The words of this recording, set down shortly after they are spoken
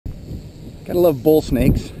Gotta love bull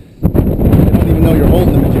snakes. They don't even know you're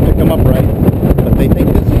holding them if you pick them up right, but they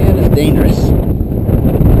think this hand is dangerous.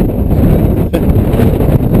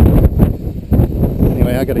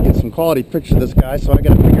 Anyway, I gotta get some quality pictures of this guy, so I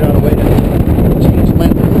gotta figure out a way to change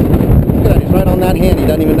length. Look at that, he's right on that hand, he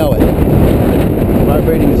doesn't even know it.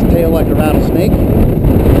 Vibrating his tail like a rattlesnake.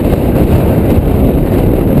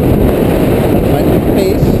 Right in the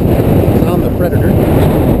face, he's on the predator.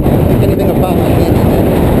 Don't think anything about the hand yet.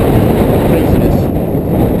 Craziness.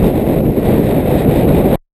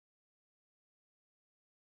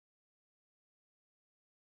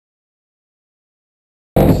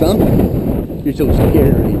 Something. You're so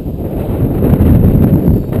scary.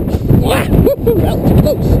 Wow, that was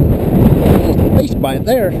close. Almost a face bite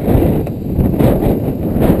there.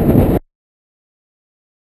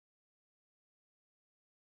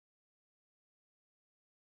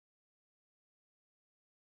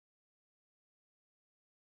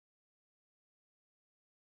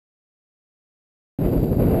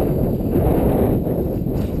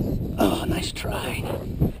 Oh, nice try.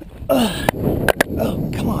 Oh,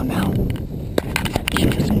 come on now.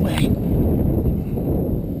 Get this away.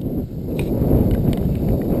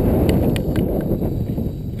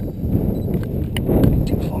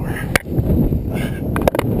 Too far.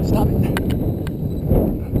 Stop it.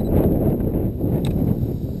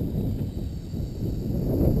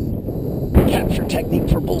 Capture technique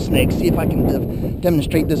for bull snakes. See if I can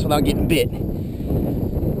demonstrate this without getting bit.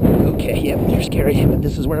 Okay, yep, you're scary, but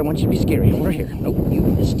this is where I want you to be scary. We're here. Nope, you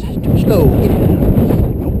missed. Too slow.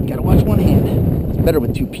 Nope, you gotta watch one hand. It's better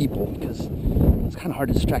with two people, because it's kind of hard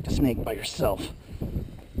to distract a snake by yourself.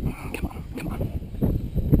 Come on, come on.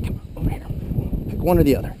 Come on, over here. Pick one or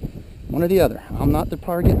the other. One or the other. I'm not the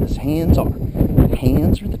target, his hands are. The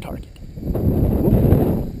hands are the target. Whoop.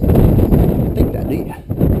 I think that, do you? I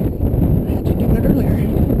had you doing it earlier.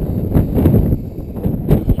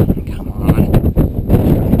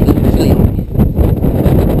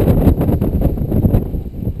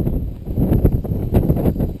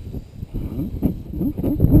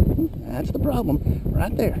 That's the problem.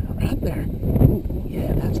 Right there. Right there. Ooh,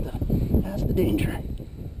 yeah, that's the danger.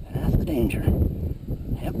 That's the danger.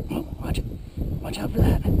 Yep. Oh, watch it. Watch out for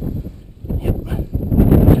that. Yep.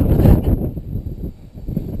 Watch out for that.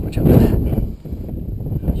 Watch out for that.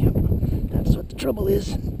 Yep. That's what the trouble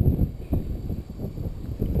is.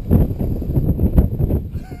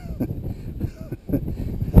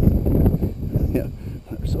 Yeah.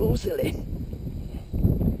 They're so silly.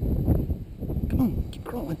 Come on, keep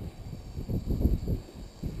crawling.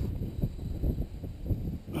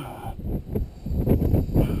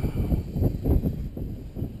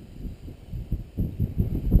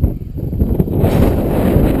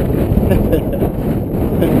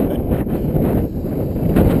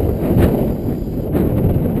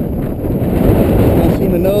 Don't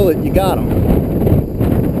seem to know that you got them.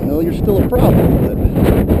 You know you're still a problem, but this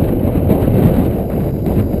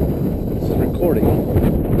is recording.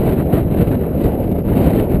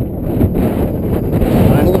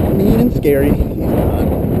 Trying to look mean and scary. He's not.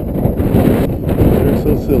 They're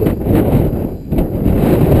so silly.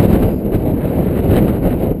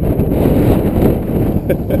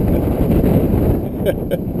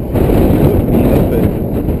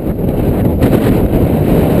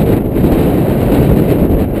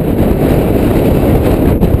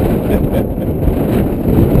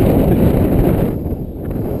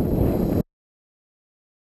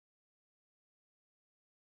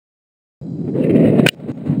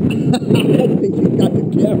 I think you got the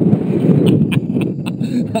camera.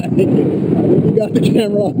 I think you got the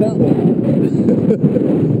camera on that one.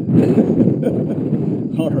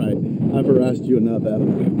 All right, I've harassed you enough, Adam.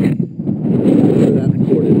 That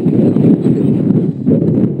recorded.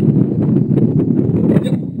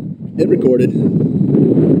 Yep, it recorded.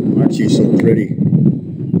 Aren't you so pretty?